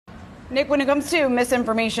Nick, when it comes to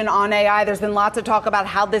misinformation on AI, there's been lots of talk about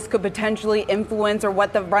how this could potentially influence or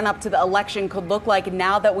what the run-up to the election could look like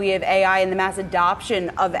now that we have AI and the mass adoption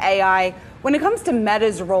of AI. When it comes to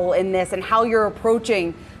Meta's role in this and how you're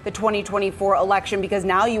approaching the 2024 election, because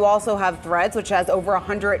now you also have Threads, which has over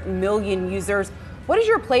 100 million users. What does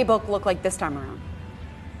your playbook look like this time around?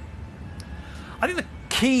 I think the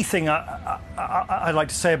key thing I'd like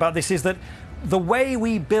to say about this is that the way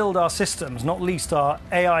we build our systems, not least our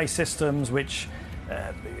AI systems, which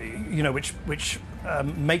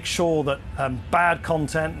make sure that bad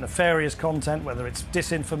content, nefarious content, whether it's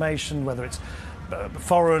disinformation, whether it's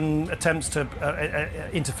foreign attempts to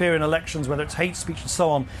interfere in elections, whether it's hate speech and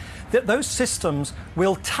so on, those systems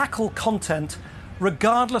will tackle content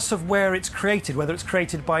regardless of where it's created, whether it's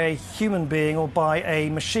created by a human being or by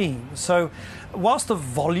a machine. So whilst the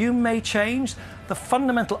volume may change, the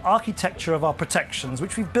fundamental architecture of our protections,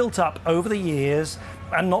 which we've built up over the years,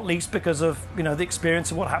 and not least because of the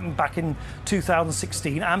experience of what happened back in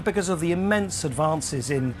 2016, and because of the immense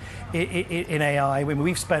advances in AI. I mean,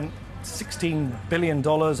 we've spent $16 billion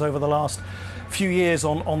over the last few years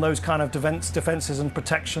on those kind of defenses and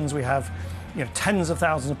protections. We have tens of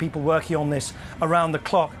thousands of people working on this around the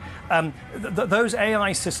clock. Those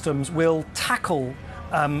AI systems will tackle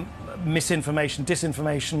misinformation,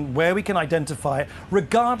 disinformation, where we can identify it,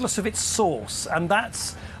 regardless of its source. And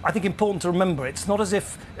that's, I think, important to remember. It's not as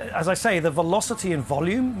if, as I say, the velocity and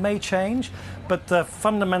volume may change, but the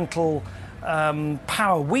fundamental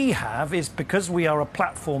power we have is because we are a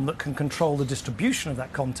platform that can control the distribution of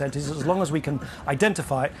that content. Is as long as we can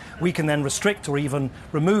identify it, we can then restrict or even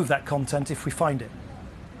remove that content if we find it.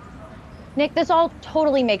 Nick, this all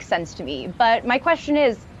totally makes sense to me, but my question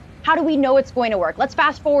is, how do we know it's going to work? Let's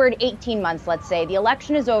fast forward 18 months, let's say. The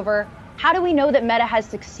election is over. How do we know that Meta has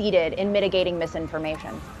succeeded in mitigating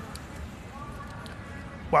misinformation?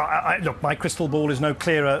 Well, look, my crystal ball is no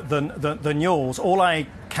clearer than yours. All I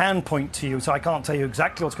can point to you, so I can't tell you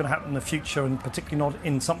exactly what's going to happen in the future, and particularly not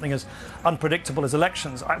in something as unpredictable as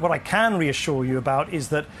elections. What I can reassure you about is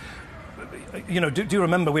that, do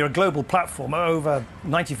remember we're a global platform. Over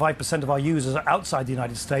 95% of our users are outside the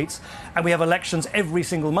United States, and we have elections every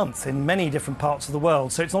single month in many different parts of the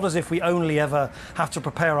world. So it's not as if we only ever have to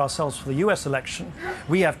prepare ourselves for the US election.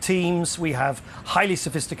 We have teams, we have highly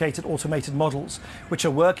sophisticated automated models which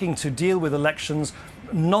are working to deal with elections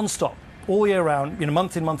non-stop, all year round,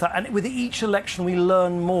 month in, month out. And with each election, we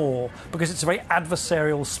learn more because it's a very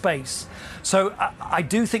adversarial space. So I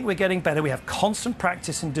do think we're getting better. We have constant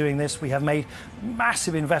practice in doing this. We have made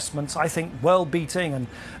massive investments, I think, world-beating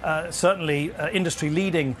and certainly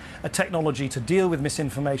industry-leading technology to deal with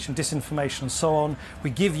misinformation, disinformation, and so on.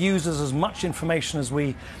 We give users as much information as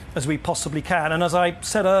we possibly can. And as I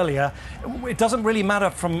said earlier, it doesn't really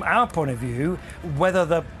matter from our point of view whether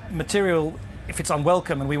the material, if it's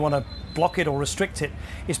unwelcome and we want to block it or restrict it,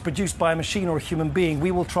 is produced by a machine or a human being.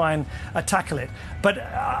 We will try and tackle it. But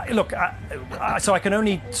look, so I can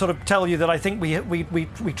only sort of tell you that I think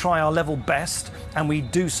we try our level best, and we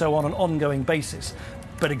do so on an ongoing basis.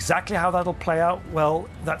 But exactly how that'll play out, well,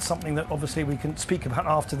 that's something that obviously we can speak about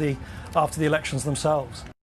after the elections themselves.